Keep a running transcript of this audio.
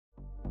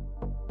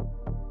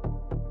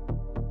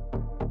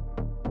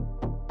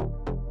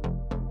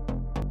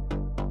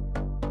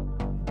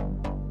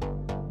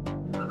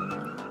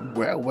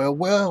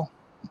Well.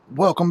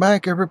 Welcome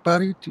back,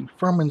 everybody, to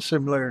Farming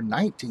Simulator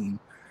 19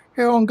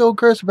 here on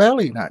Goldcrest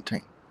Valley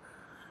 19.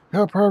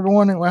 You're probably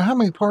wondering, well, how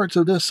many parts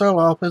of this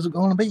sell-off is it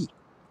going to be?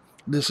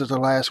 This is the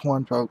last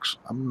one, folks.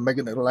 I'm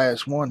making it the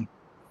last one.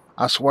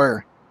 I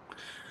swear.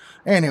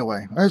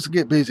 Anyway, let's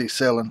get busy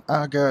selling.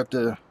 I got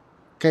the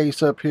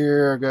case up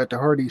here. I got the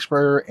Hardy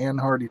sprayer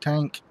and Hardy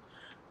tank.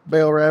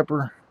 Bale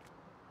wrapper.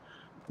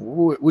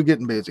 We're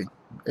getting busy.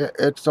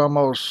 It's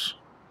almost,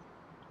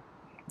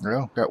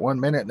 well, got 1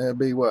 minute and it'll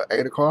be, what,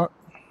 8 o'clock?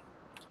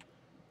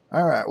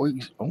 Alright,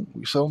 we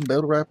sold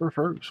bale wrapper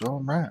first.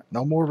 Alright,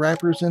 no more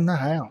wrappers in the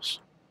house.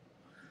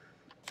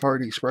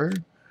 Hardy sprayer.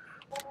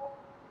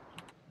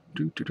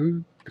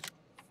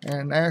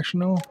 And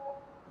national.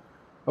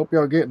 Hope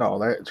y'all getting all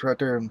that. It's right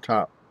there on the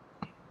top.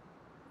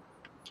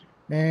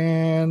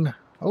 And,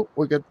 oh,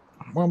 we got,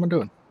 what am I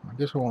doing? I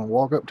guess I want to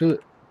walk up to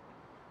it.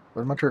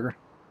 Where's my trigger?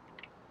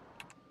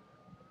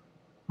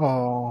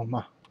 Oh,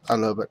 I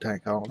love that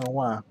tank. I don't know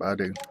why, but I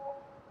do.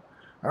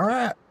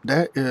 Alright,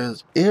 that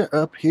is it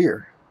up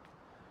here.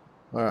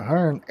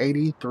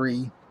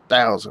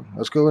 183,000.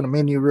 Let's go in the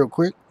menu real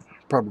quick.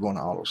 Probably going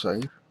to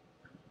autosave.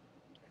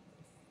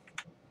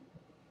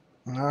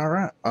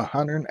 Alright,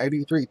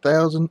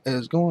 183,000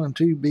 is going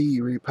to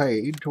be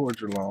repaid towards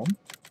your loan.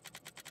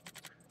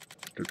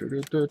 Come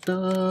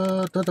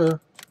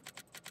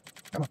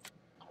on.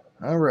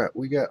 Alright,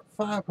 we got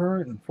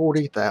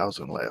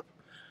 540,000 left.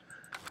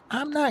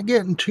 I'm not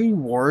getting too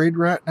worried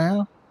right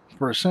now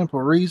for a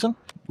simple reason.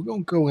 We're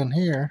going to go in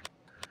here,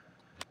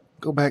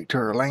 go back to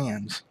our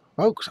lands.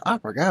 Folks, I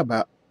forgot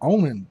about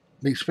owning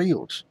these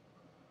fields.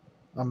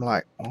 I'm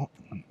like, oh,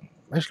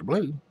 Mr.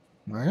 Blue.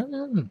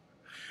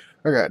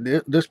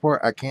 Okay, this part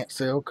I can't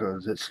sell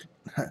because it's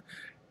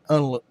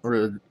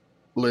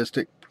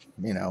unrealistic.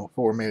 You know,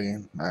 4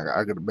 million.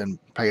 I could have been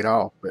paid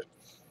off, but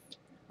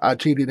I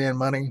cheated in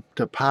money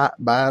to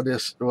buy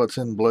this. What's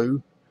in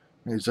blue?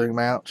 Let me zoom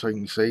out so you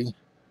can see.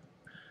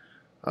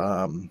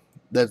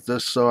 That's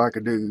just so I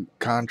could do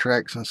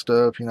contracts and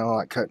stuff. You know,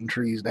 like cutting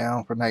trees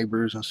down for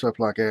neighbors and stuff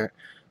like that.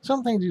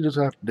 Some things you just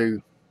have to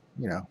do.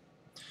 You know.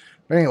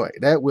 But anyway,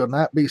 that will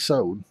not be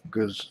sold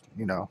because,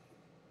 you know.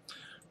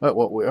 But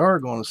what we are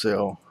going to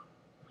sell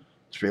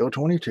is field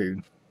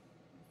 22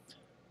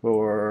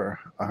 for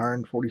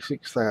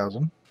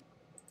 146,000.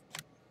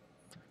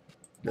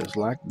 Just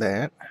like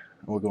that.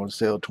 We're going to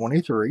sell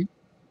 23.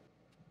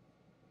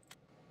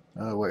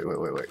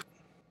 Wait.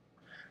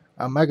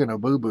 I'm making a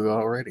boo-boo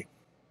already.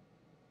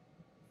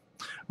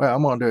 Well,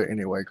 I'm going to do it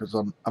anyway because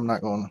I'm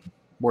not going to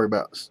worry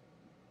about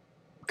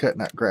cutting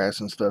that grass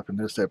and stuff in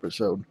this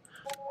episode.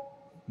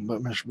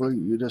 But Mr. Blue,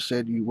 you just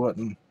said you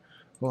wasn't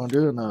going to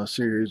do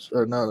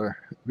another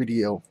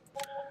video.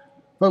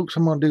 Folks,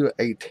 I'm going to do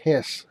a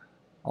test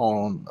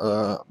on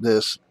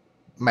this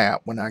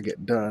map when I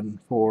get done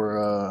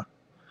for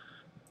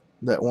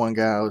that one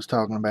guy I was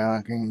talking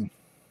about.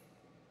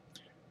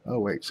 Oh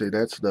wait, see,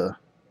 that's the,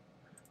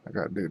 I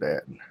gotta do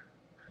that.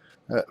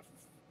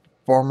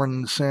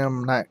 Farming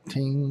Sim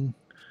 19.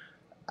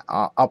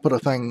 I'll put a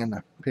thing in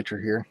the picture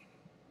here.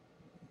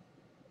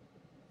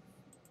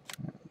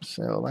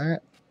 Sell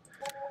that.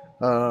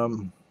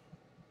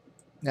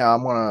 Now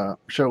I'm gonna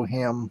show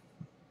him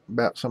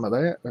about some of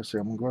that. Let's see,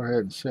 I'm gonna go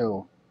ahead and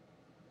sell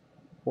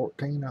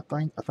 14, I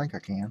think I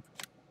can.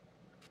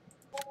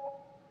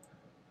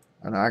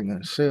 And I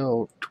can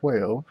sell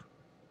 12.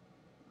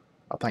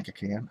 I think I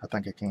can.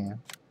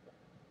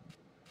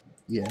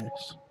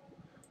 Yes.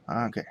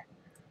 Okay.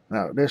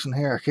 Now this in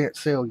here I can't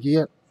sell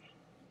yet.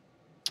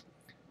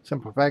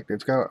 Simple fact,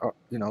 it's got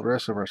you know, the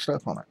rest of our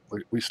stuff on it.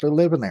 We still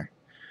live in there.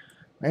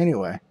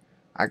 Anyway,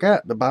 I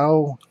got the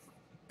bio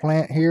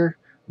plant here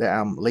that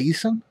I'm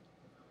leasing.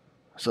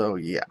 So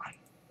yeah.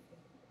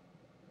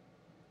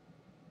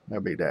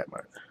 That'll be that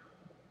much.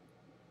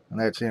 And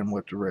that's in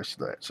with the rest of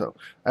that. So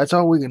that's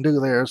all we can do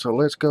there. So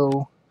let's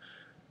go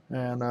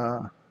and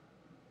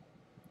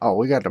oh,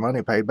 we got the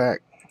money paid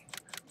back.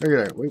 Look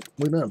at that. We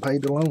done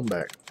paid the loan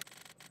back.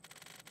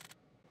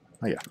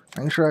 Oh yeah.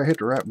 Make sure I hit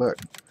the right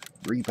button.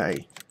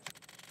 Repay.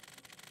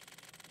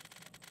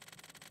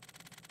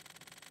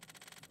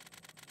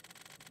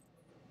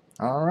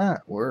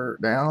 Alright, we're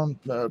down.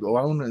 The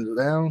loan is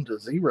down to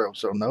 0,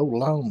 so no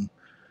loan.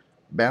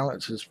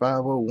 Balance is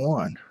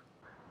 501.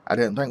 I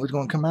didn't think it was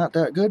going to come out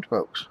that good,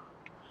 folks.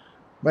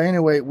 But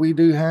anyway, we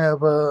do have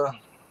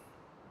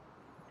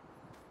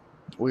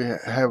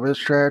this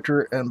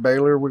tractor and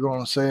baler we're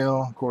going to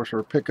sell. Of course,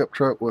 our pickup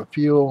truck with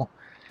fuel.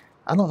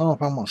 I don't know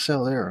if I'm going to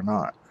sell there or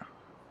not.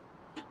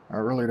 I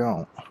really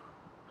don't.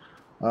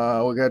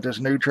 We got this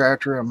new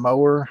tractor and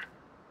mower.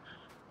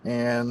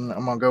 And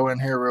I'm going to go in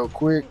here real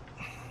quick.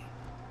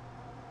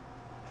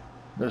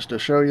 Just to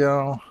show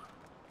y'all.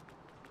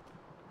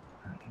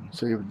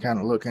 See if we can kind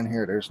of look in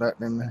here. There's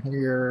nothing in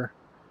here.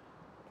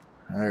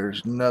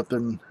 There's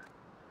nothing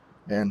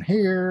in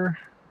here.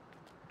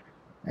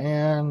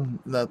 And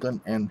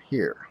nothing in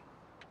here.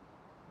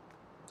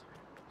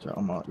 So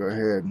I'm going to go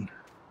ahead and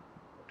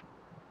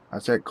I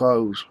said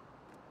close.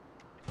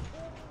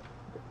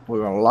 We're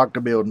going to lock the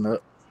building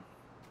up.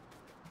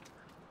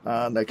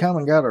 They come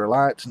and got our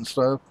lights and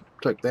stuff,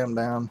 took them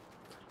down.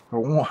 For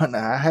one,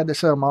 I had to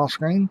sell them off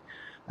screen.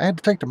 I had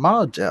to take the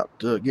mods out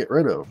to get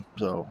rid of them.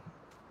 So,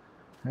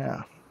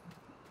 yeah.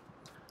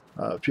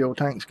 Fuel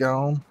tank's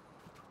gone.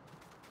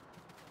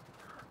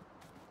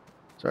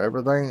 So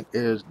everything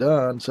is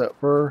done except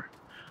for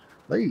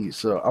these.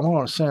 So I'm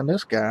going to send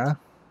this guy.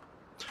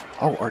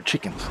 Oh, our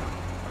chickens.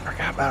 I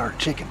forgot about our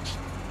chickens.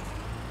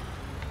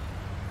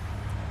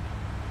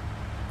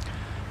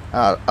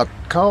 I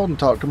called and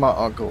talked to my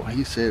uncle.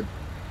 He said,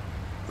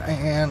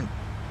 man,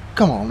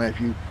 come on,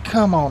 nephew.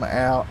 Come on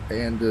out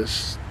and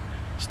just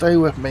stay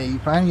with me.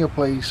 Find your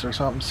place or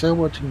something. Sell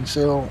what you can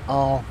sell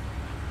off.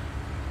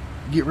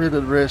 Get rid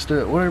of the rest of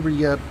it. Whatever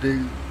you got to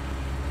do.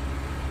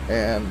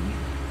 And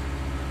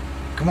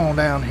come on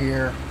down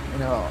here. You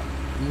know,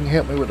 you can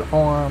help me with the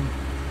farm.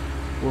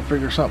 We'll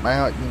figure something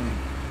out. You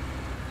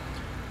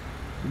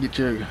can get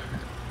you,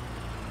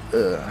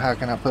 how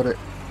can I put it?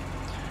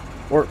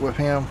 Work with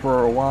him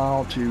for a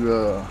while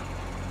to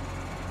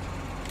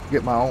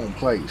get my own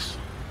place.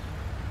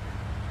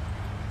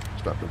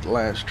 Stopped at the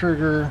last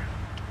trigger.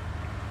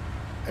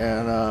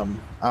 And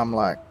I'm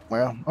like,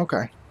 well,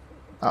 okay.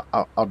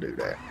 I'll do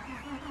that.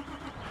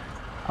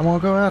 I'm going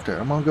to go out there.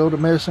 I'm going to go to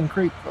Medicine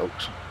Creek,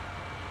 folks.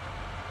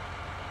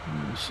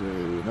 Let's see.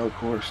 No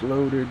course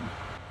loaded.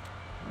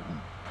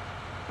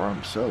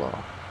 Farm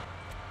sell-off.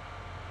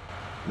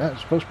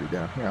 That's supposed to be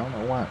down here. I don't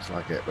know why it's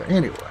like that. But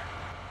anyway.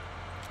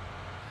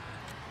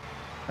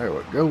 There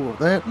we go with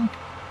that.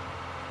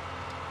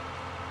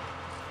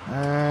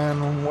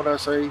 And what I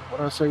say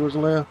was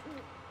left?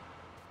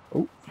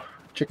 Oh,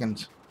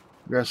 chickens.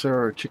 You guys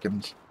there are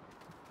chickens.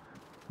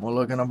 We'll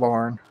look in a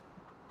barn.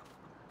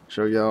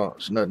 Show y'all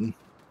it's nothing.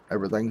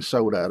 Everything's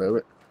sold out of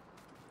it.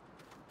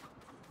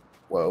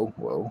 Whoa,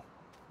 whoa.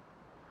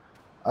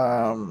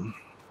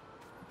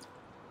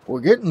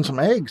 We're getting some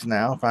eggs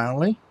now,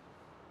 finally.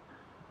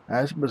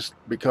 That's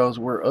because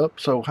we're up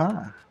so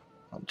high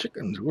on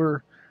chickens.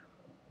 We're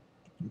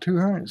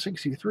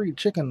 263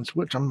 chickens,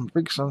 which I'm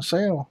fixing to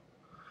sell.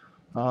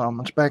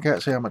 Let's back out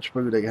and see how much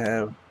food they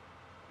have.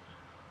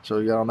 So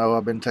y'all know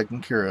I've been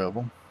taking care of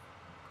them.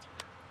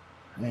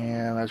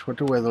 And that's what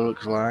the weather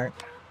looks like.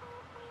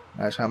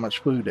 That's how much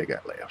food they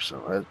got left.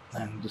 So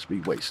that'll just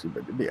be wasted,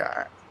 but it'll be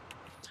alright.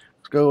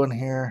 Let's go in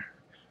here.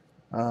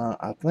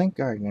 I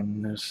think I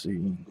can, let's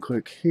see,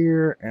 click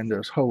here and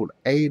just hold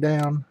A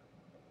down.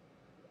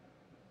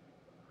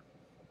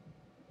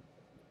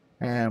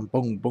 And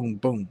boom, boom,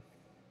 boom.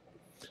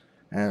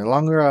 And the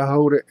longer I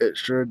hold it, it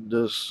should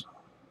just...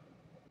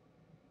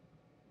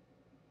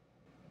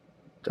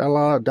 That's a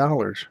lot of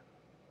dollars.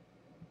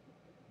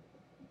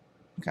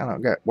 Kind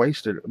of got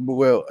wasted.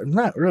 Well,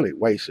 not really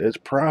wasted. It's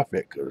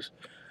profit because,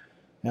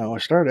 you know, I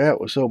started out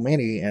with so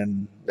many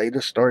and they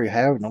just started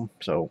having them.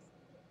 So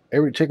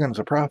every chicken's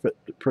a profit,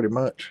 pretty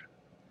much.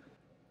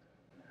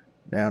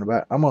 Down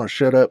about. I'm gonna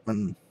shut up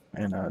and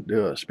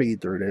do a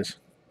speed through this.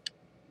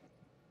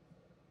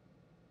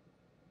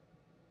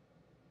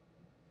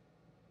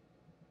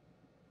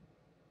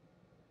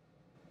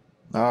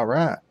 All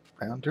right,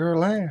 down to our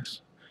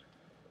last.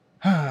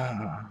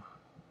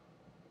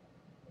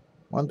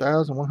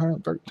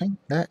 1,113.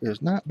 That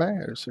is not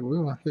bad. So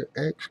we'll hit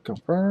X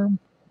confirm.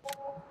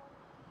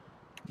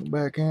 Go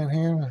back in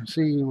here and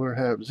see we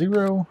have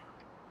 0.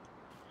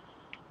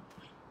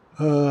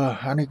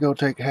 I need to go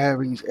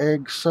have these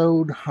eggs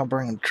sold. I'll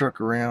bring the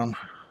truck around,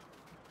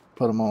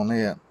 put them on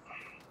it.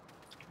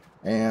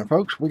 And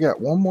folks, we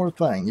got one more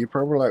thing. You're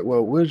probably like,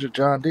 well, where's your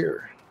John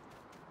Deere?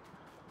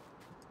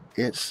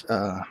 It's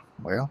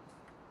well,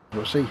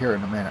 we'll see here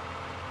in a minute.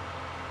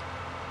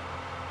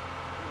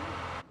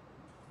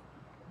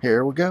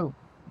 Here we go.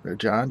 The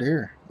John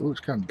Deere. Ooh, it's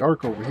kind of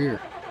dark over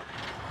here.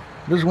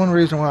 This is one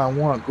reason why I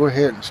want to go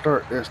ahead and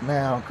start this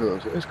now,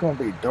 because it's going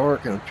to be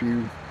dark in a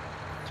few.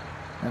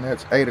 And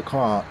it's 8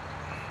 o'clock.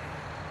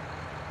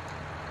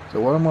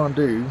 So what I'm going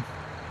to do,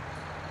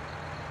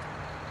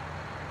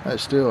 that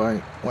still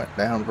ain't went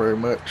down very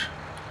much.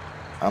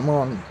 I'm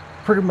going to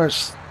pretty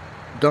much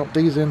dump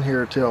these in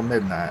here till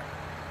midnight.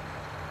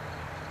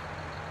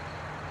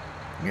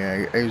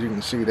 Yeah, as you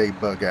can see, they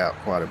bug out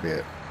quite a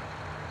bit.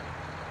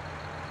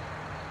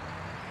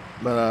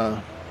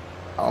 But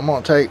I'm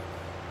going to take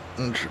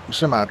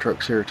semi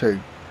trucks here too.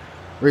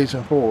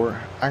 Reason for,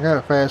 I got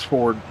to fast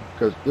forward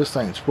because this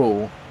thing's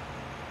full.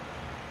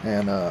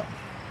 And as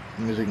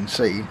you can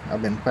see,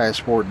 I've been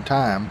fast forwarding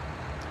time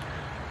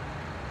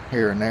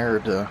here and there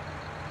to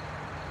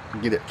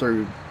get it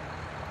through,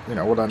 you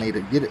know, what I need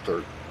to get it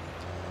through.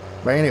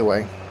 But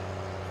anyway,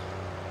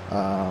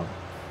 I'm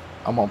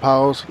gonna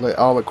pause, let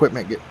all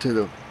equipment get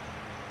to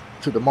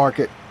the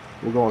market.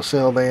 We're gonna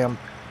sell them,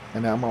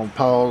 and I'm gonna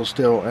pause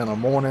till in the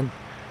morning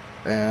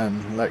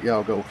and let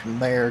y'all go from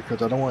there,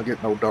 because I don't want to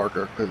get no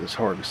darker because it's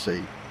hard to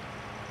see.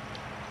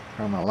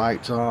 Turn my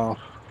lights off.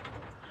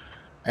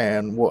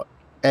 And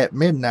at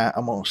midnight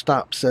I'm gonna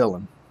stop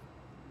selling,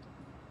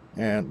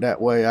 and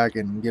that way I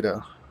can get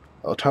a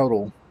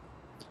total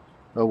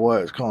of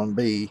what it's gonna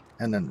be,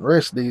 and then the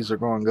rest of these are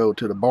going to go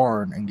to the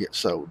barn and get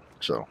sold.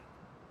 So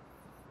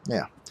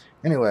yeah,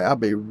 Anyway, I'll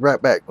be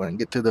right back when I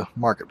get to the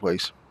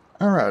marketplace.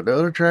 Alright, the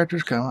other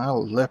tractor's coming. I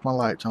left my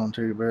lights on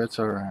too, but it's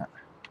alright.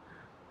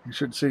 You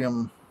should see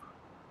them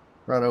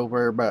right over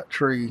there by that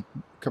tree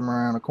coming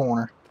around the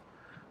corner.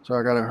 So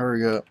I gotta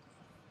hurry up.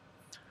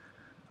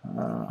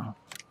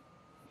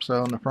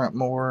 Selling the front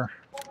mower,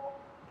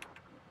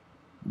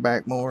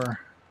 back mower,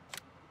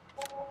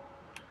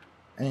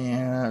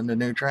 and the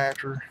new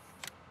tractor.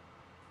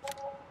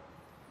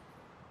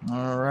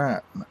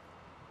 Alright.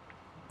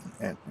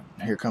 And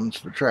here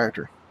comes the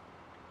tractor.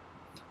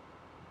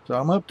 So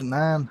I'm up to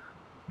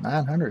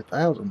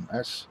 900,000.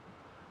 That's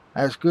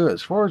good.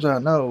 As far as I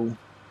know,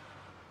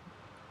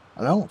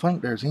 I don't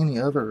think there's any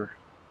other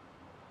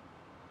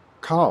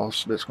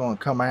cost that's going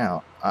to come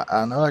out.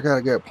 I know I got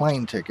to get a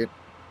plane ticket.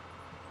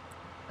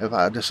 If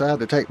I decide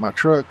to take my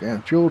truck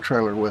and fuel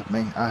trailer with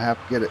me, I have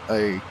to get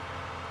a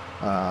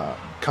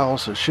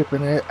cost of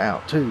shipping it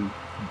out too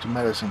to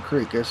Medicine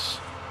Creek. It's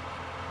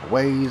a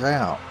ways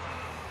out.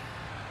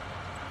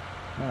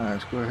 Alright,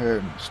 let's go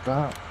ahead and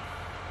stop.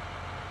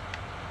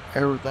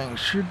 Everything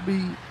should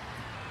be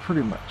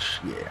pretty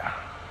much, yeah.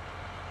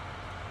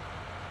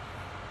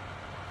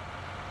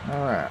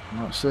 Alright, I'm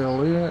going to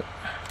sell it.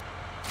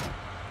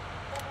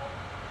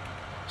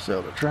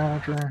 Sell the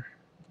tractor.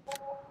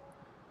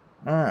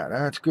 Alright,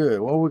 that's good.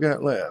 What we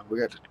got left? We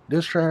got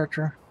this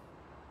tractor,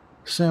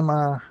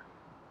 semi,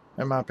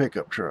 and my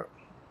pickup truck.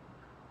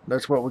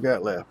 That's what we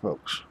got left,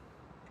 folks.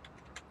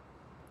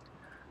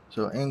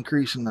 So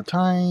increasing the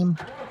time.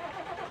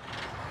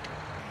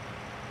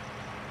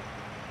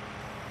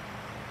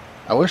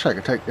 I wish I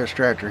could take this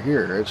tractor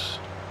here.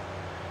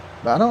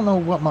 But I don't know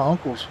what my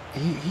uncle's.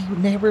 He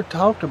never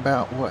talked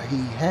about what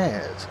he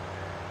has.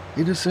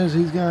 He just says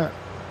he's got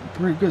a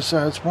pretty good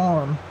sized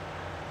farm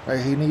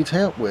that he needs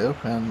help with,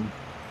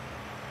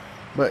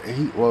 but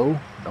whoa,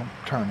 don't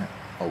turn it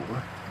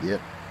over yet.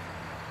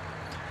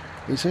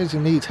 He says he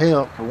needs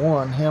help for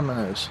one, him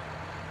and his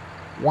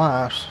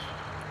wife's.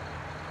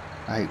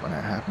 I hate when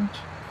that happens.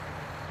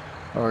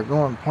 Or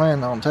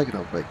planning on taking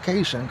a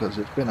vacation because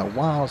it's been a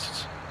while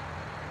since.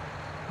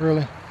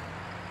 Really?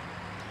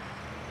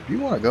 If you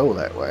want to go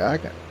that way, I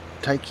can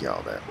take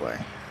y'all that way.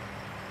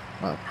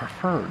 Well, I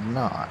prefer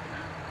not.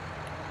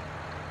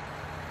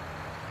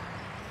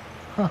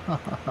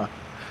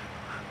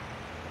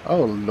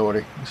 Oh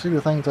lordy, you see the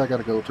things I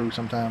gotta go through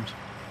sometimes?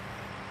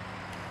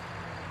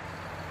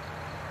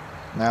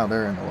 Now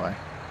they're in the way.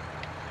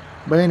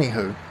 But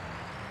anywho,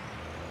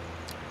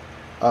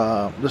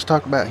 let's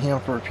talk about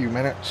him for a few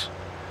minutes.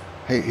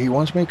 He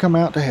wants me to come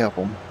out to help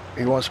him.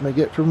 He wants me to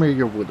get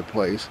familiar with the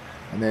place,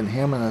 and then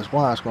him and his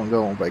wife's gonna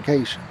go on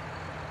vacation.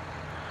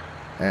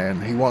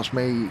 And he wants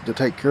me to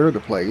take care of the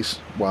place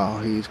while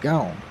he's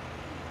gone.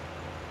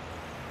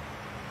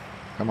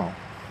 Come on.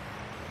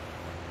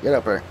 Get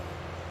up there.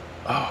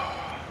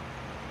 Oh.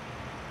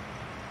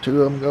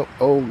 Two of them go.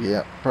 Oh,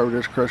 yeah. Probably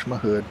just crushed my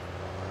hood.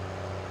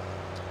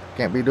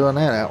 Can't be doing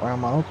that out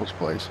around my uncle's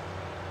place.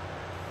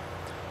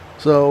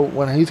 So,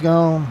 when he's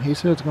gone, he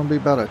said it's going to be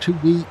about a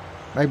 2-week,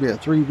 maybe a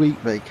 3-week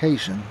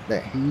vacation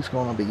that he's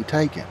going to be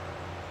taking.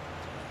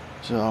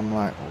 So, I'm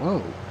like, whoa.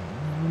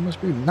 It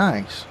must be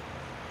nice.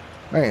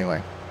 But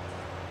anyway.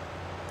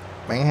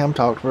 Me and him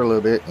talked for a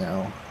little bit, you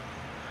know.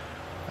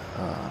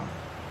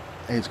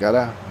 He's got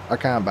a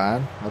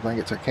combine. I think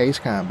it's a case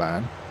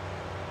combine.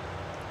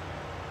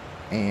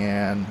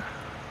 And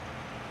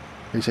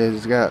he says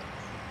he's got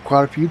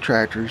quite a few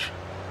tractors.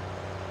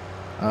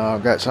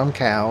 Got some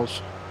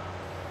cows.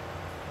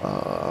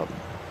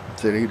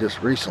 Said he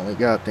just recently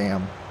got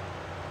them.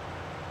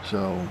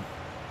 So,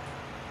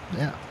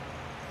 yeah.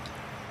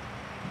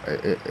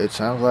 It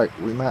sounds like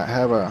we might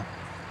have a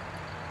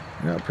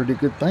pretty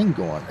good thing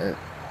going.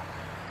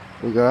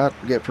 We go out,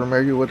 get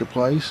familiar with the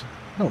place.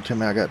 Don't tell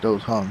me I got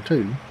those hung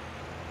too.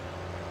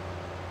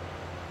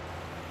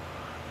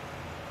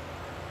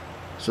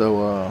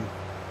 So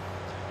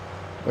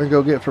we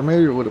go get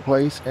familiar with the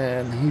place,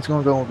 and he's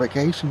gonna go on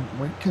vacation.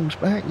 When he comes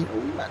back, we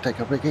might take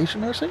a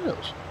vacation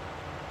ourselves.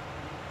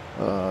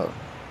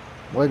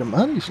 Way the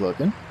money's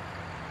looking.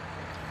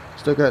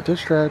 Still got this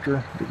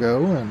tractor to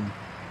go, and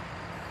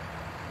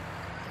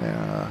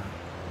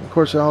of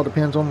course it all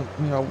depends on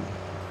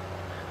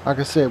like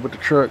I said, with the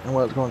truck and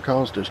what it's going to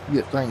cost us to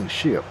get things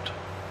shipped.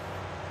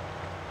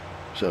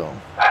 So,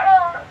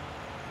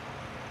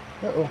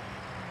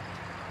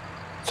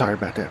 sorry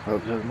about that,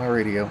 folks. That was my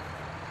radio.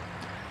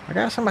 I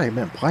got somebody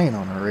been playing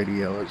on the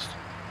radio.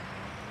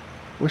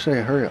 Wish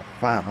they'd hurry up and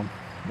find them.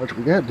 Which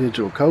we got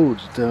digital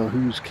codes to tell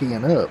who's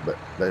keying up, but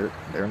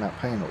they're not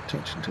paying no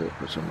attention to it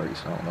for some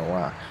reason. I don't know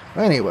why.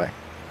 But anyway,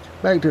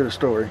 back to the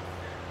story.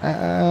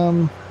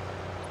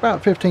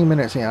 About 15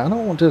 minutes in. I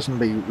don't want this to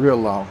be real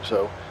long,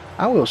 so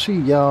I will see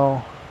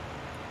y'all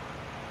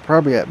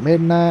probably at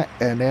midnight,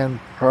 and then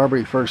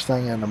probably first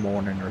thing in the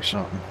morning or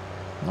something.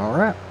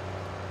 Alright.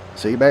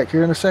 See you back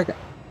here in a second.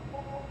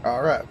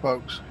 Alright,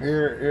 folks.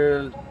 Here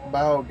is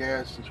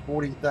biogas. It's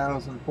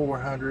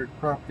 40,400.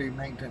 Property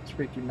maintenance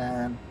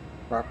 59.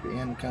 Property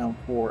income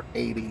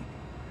 480.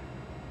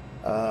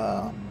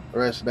 The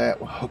rest of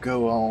that will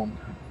go on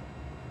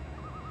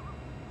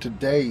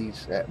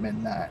today's at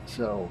midnight.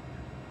 So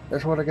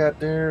that's what I got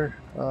there.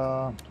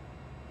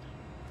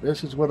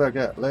 This is what I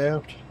got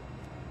left.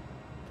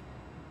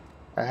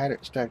 I had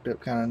it stacked up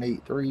kind of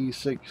neat. 3,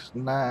 6,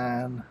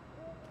 9,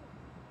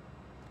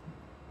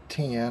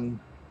 10.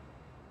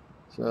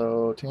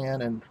 So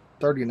 10 and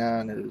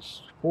 39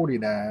 is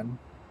 49.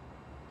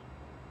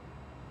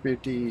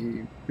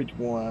 50,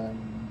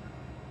 51,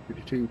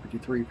 52,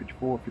 53,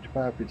 54,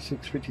 55,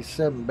 56,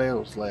 57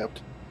 bales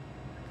left.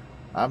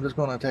 I'm just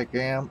going to take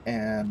them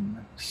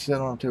and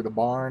send them to the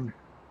barn.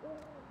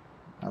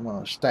 I'm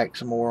going to stack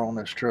some more on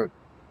this truck.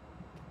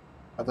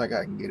 I think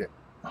I can get it,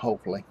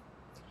 hopefully.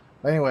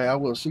 Anyway, I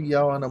will see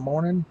y'all in the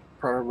morning,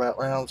 probably about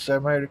around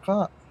 7 or 8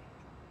 o'clock.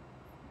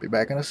 Be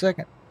back in a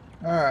second.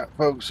 Alright,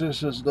 folks,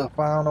 this is the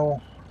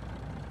final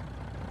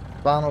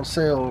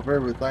sale of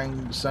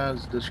everything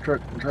besides this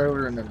truck and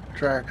trailer and the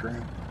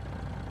tractor.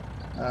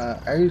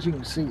 As you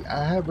can see,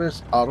 I have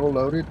this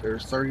auto-loaded.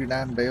 There's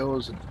 39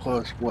 bales and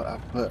plus what I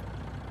put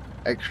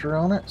extra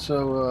on it.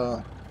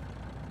 So,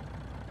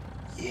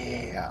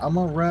 yeah, I'm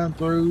going to run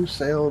through,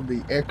 sell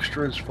the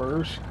extras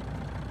first,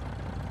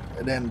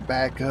 and then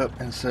back up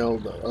and sell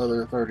the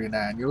other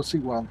 39. You'll see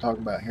what I'm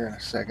talking about here in a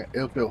second,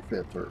 if it'll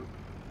fit through.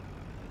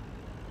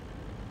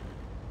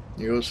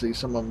 You'll see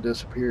some of them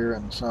disappear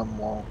and some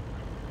won't.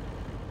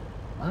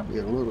 Might be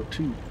a little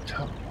too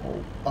tough.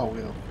 Oh,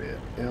 it'll fit.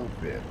 It'll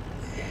fit.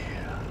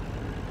 Yeah.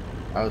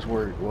 I was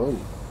worried. Whoa.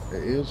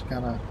 It is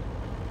kind of...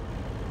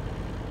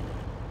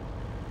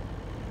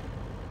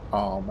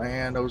 Oh,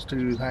 man. Those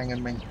two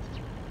hanging me.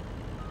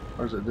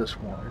 Or is it this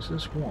one? Is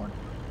this one?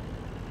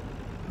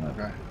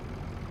 Okay.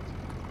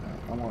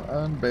 I'm going to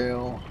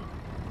unbail.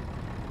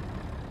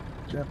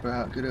 Jump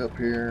out. Get up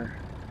here.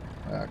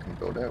 I can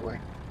go that way.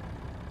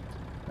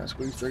 I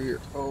squeeze through here.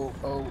 Oh.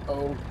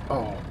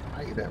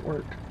 Hey, that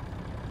worked.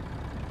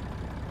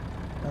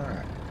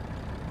 Alright.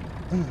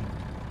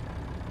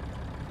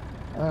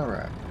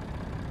 Alright.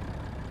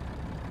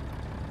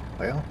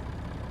 Well,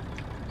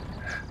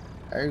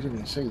 as you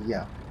can see,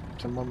 yeah,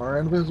 some of them are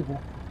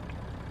invisible.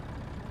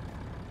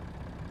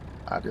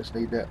 I just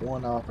need that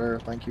one off there.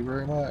 Thank you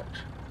very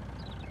much.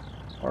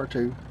 Or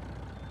two.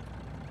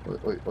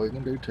 We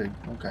can do two.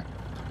 Okay.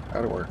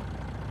 That'll work.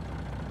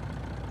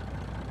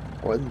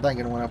 Wasn't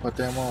thinking when I put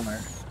them on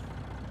there.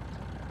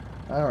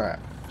 Alright.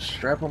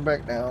 Strap them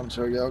back down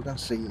so y'all can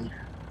see.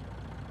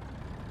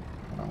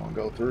 I'm going to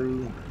go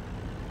through.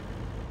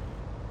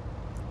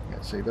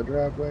 Can't see the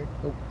driveway.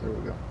 Oh, there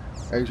we go.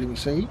 As you can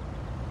see,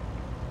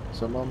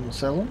 some of them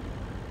selling.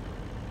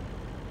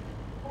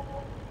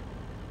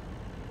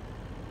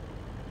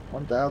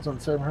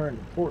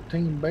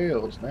 1,714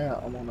 bales. Now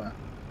I'm going to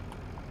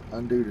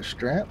undo the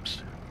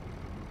straps.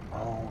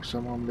 Oh,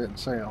 some of them didn't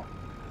sell.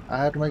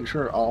 I have to make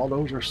sure all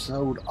those are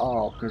sold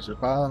off, because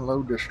if I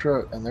unload this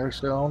truck and they're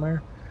still on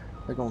there,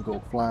 they're going to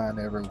go flying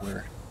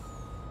everywhere.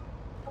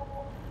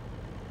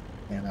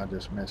 And I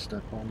just messed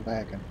up on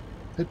back and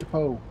hit the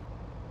pole.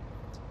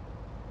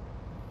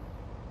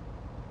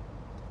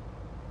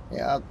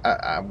 Yeah,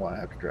 I'm going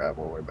to have to drive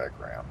all the way back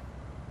around.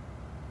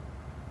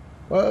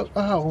 Well,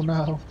 oh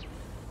no.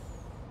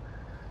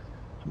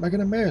 I'm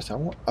making a mess. I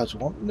was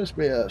wanting this to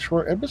be a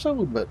short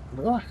episode, but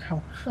oh,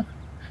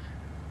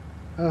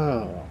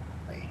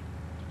 man.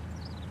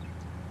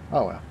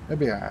 Oh well, it'll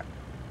be alright.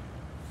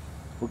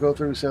 We'll go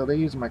through, sell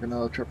these, make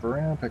another trip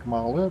around, pick them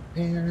all up,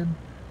 and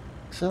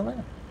sell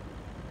them.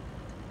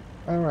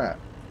 Alright,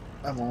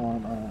 I'm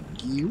on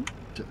U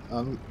to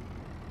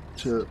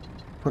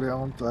put it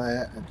on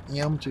that, and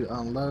M to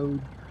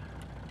unload.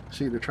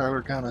 See the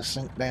trailer kind of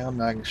sink down,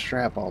 and I can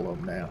strap all of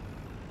them now.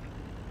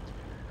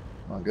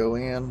 I'll go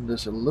in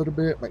just a little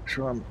bit, make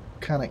sure I'm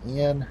kind of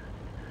in.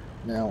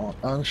 Now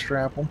I'll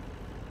unstrap them.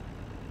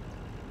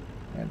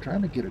 And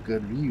trying to get a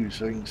good view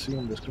so you can see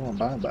them just going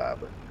by-by,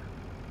 but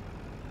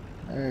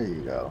there you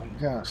go. You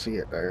kind of see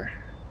it there.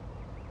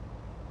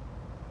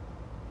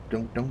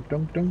 Dum.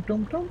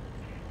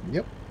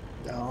 Yep,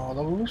 all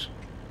those.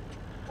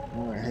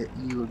 I'm going to hit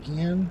you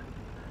again.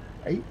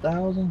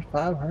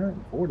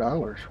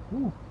 $8,504.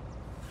 Whew.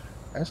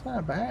 That's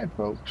not bad,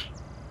 folks.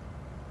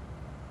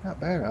 Not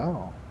bad at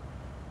all.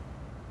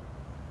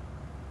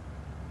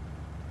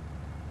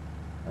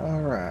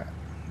 Alright,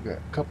 got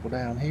a couple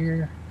down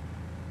here.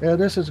 Yeah,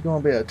 this is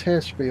going to be a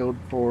test field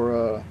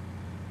for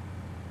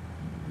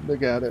the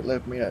guy that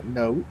left me that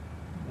note.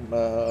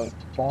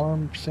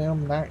 Farm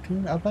Sim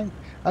 19, I think.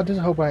 I just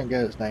hope I didn't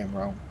get his name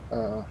wrong.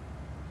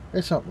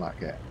 It's something like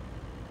that.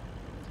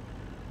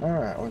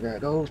 Alright, we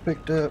got those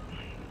picked up.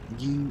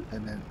 U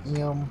and then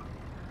M.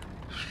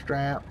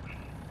 Strap.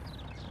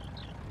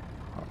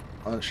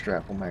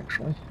 Unstrap them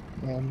actually.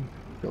 And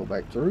go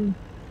back through.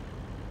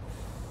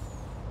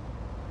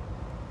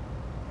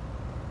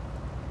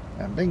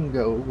 And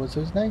bingo was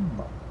his name.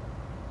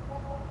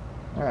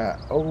 Alright,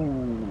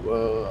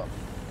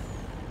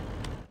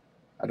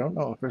 I don't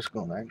know if it's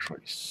going to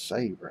actually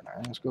save or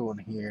not. Let's go in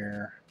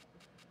here.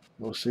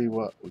 We'll see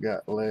what we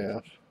got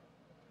left.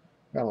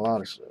 Got a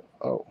lot of stuff.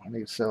 Oh, I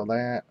need to sell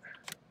that.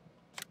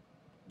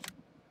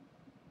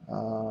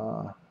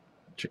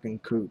 Chicken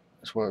coop.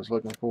 That's what I was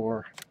looking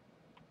for.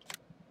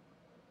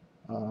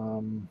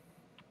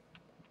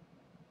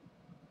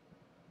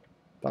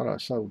 Thought I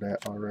sold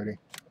that already.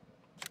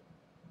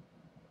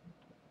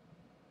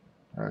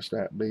 Or else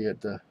that'd be at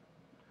the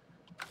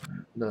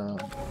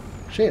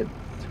shed.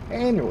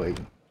 Anyway,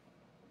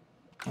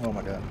 oh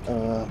my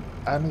god.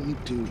 I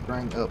need to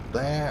bring up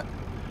that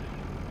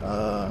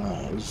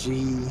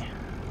Z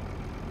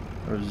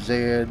or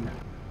Z.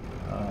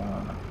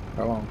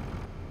 How long?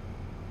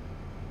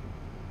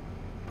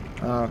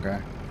 Okay.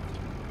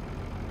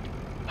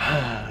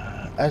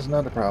 That's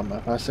another problem.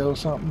 If I sell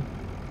something,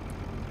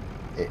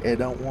 it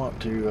don't want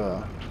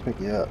to pick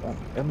you up.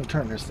 Let me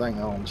turn this thing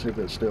on and see if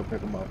it'll still pick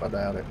them up. I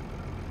doubt it.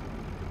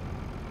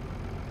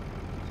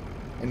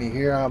 And you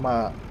hear how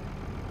my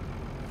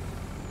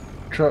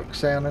truck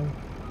sounding?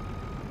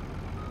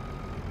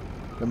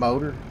 The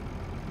motor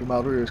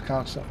is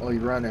constantly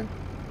running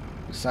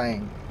the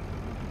same.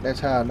 That's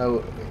how I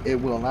know it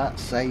will not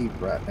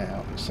save right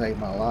now to save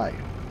my life.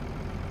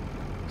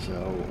 So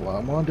what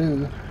I'm going to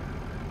do,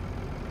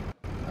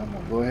 I'm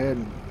going to go ahead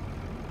and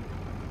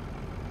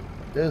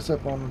put this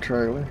up on the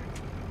trailer.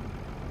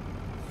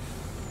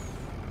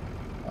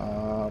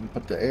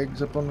 Put the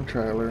eggs up on the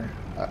trailer.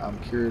 I'm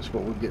curious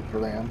what we'll get for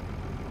them.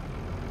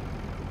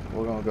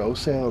 We're going to go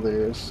sell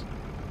this.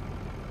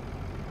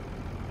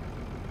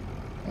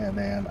 And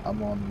then I'm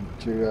going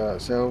to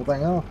sell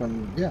everything off,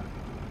 and yeah.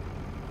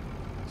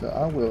 So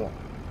I will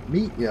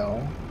meet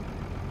y'all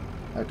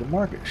at the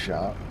market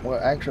shop. Well,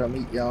 actually I'll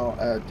meet y'all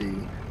at the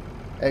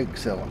egg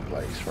selling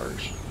place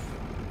first,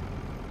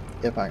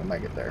 if I can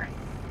make it there.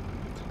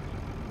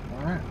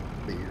 Alright,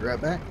 be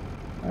right back.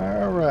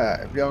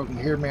 Alright, if y'all can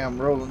hear me, I'm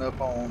rolling up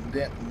on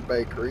Denton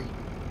Bakery.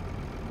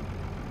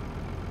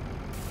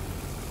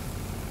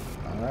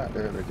 Alright,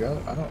 there we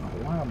go. I don't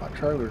know why my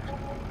trailer's...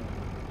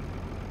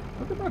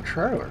 Look at my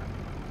trailer.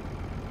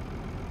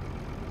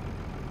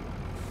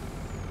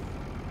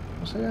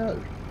 See how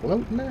it's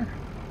floating there?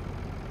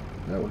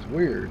 That was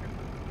weird.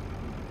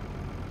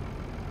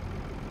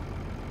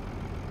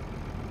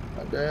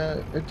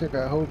 It took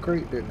a whole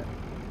crate, didn't it?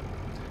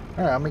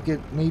 Alright, I'm gonna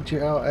meet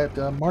you out at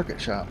the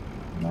market shop.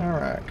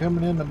 Alright,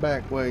 coming in the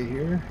back way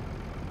here.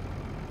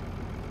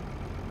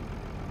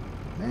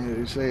 And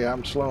you see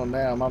I'm slowing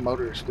down. My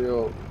motor is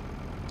still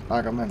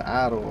like I'm in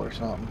idle or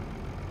something.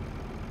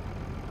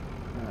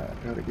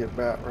 Alright, gotta get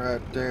about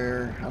right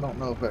there. I don't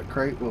know if that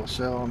crate will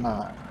sell or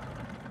not.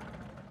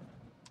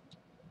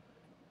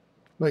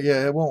 But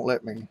yeah, it won't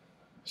let me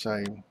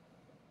save.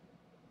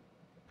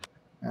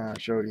 I'll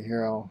show you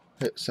here. I'll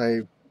hit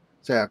save.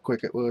 See how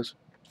quick it was.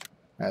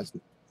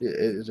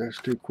 It's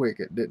just too quick.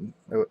 It didn't.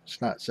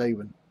 It's not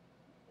saving.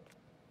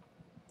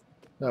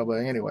 No,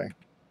 but anyway,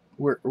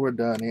 we're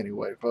done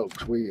anyway,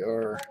 folks. We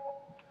are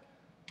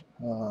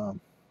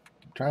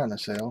trying to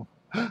sell.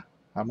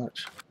 How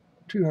much?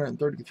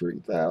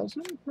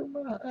 233,000 for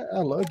my. I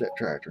love that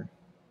tractor.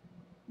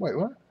 Wait,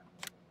 what?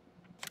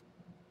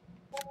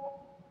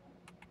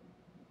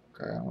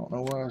 Okay, I don't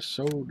know why I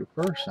sold the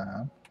first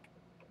time.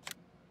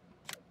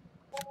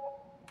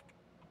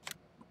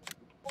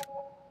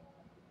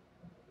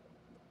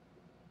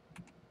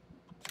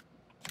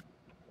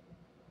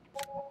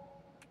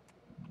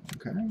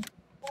 Okay.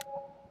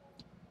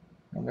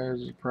 And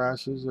there's the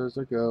prices as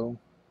they go.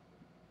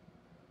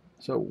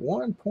 So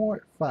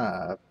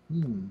 1.5.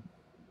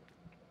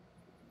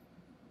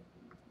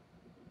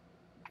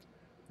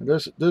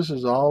 This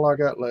is all I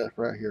got left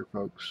right here,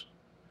 folks.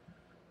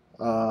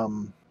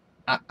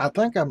 I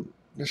think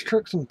this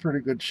truck's in pretty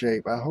good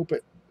shape. I hope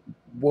it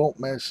won't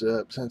mess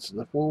up since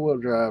the 4-wheel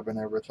drive and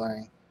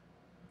everything.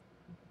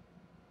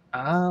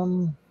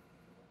 I'm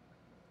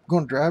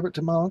going to drive it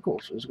to my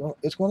uncle's.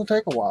 It's going to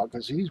take a while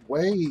because he's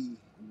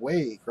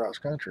way cross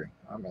country.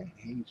 I mean,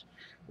 he's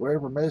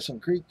wherever Medicine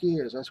Creek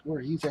is, that's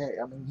where he's at.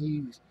 I mean,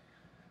 he's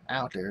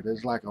out there.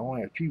 There's like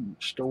only a few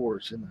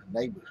stores in the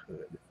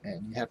neighborhood,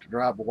 and you have to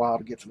drive a while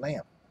to get to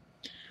them.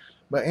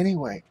 But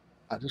anyway,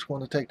 I just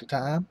want to take the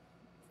time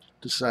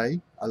to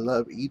say I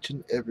love each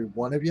and every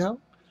one of y'all.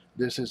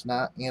 This is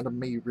not end of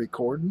me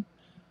recording.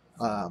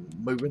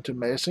 Moving to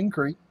Medicine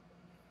Creek.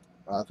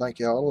 I think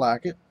y'all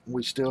like it.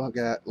 We still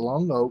got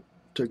Long Oak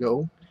to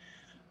go.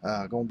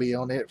 Gonna be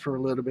on it for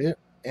a little bit,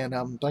 and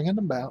I'm thinking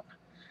about.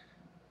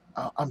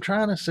 I'm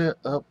trying to set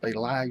up a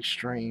live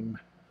stream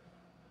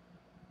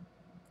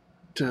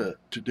to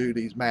do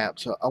these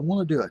maps. So I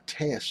want to do a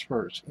test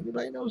first.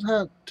 Anybody knows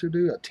how to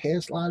do a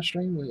test live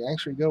stream? We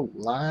actually go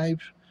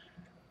live,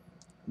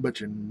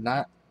 but you're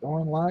not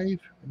going live.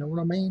 You know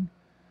what I mean?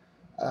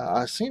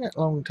 I seen it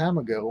a long time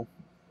ago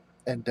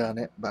and done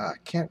it, but I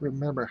can't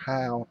remember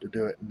how to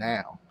do it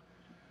now.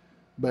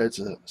 But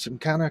it's some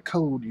kind of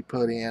code you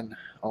put in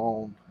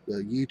on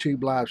the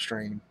YouTube live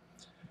stream,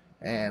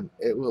 and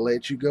it will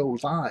let you go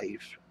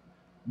live,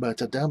 but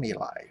it's a dummy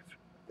live.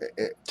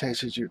 It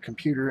tests your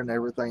computer and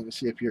everything to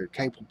see if you're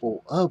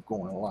capable of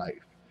going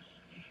live.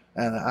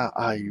 And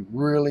I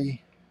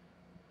really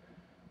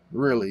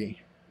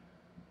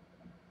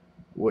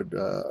would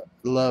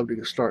love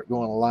to start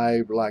going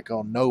live, like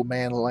on No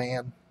Man's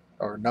Land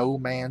or No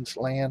Man's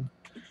Land.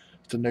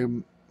 It's a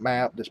new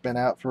map that's been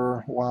out for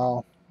a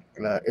while.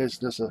 It's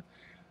just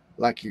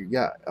like you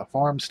got a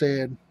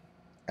farmstead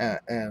and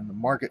a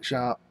market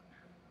shop,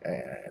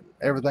 and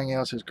everything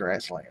else is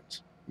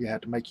grasslands. You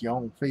have to make your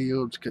own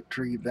fields, cut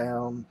trees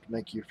down to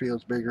make your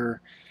fields bigger.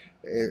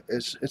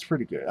 It's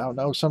pretty good. I don't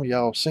know, some of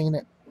y'all have seen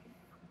it,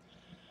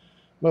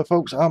 but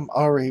folks, I'm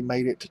already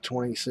made it to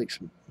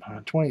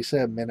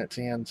 27 minutes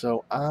in,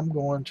 so I'm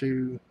going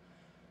to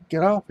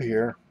get off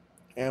here.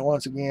 And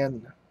once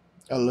again,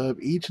 I love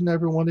each and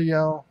every one of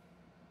y'all.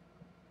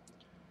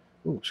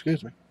 Oh,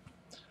 excuse me.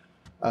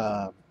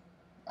 I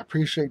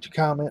appreciate your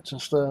comments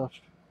and stuff.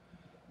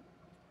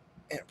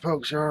 And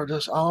folks, y'all are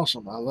just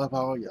awesome. I love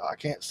all y'all. I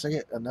can't say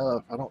it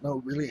enough. I don't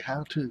know really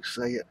how to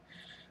say it.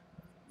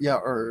 Y'all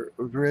are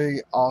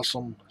really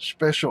awesome,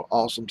 special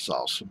awesome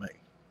sauce for me.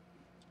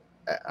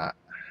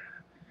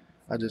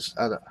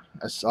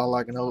 That's all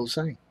I can always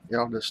say.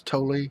 Y'all just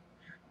totally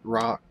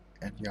rock,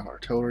 and y'all are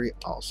totally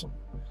awesome.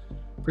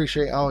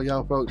 Appreciate all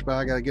y'all folks, but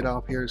I gotta get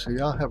off here. So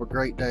y'all have a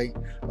great day,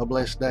 a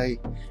blessed day,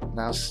 and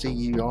I'll see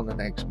you on the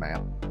next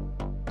map.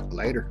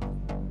 Later.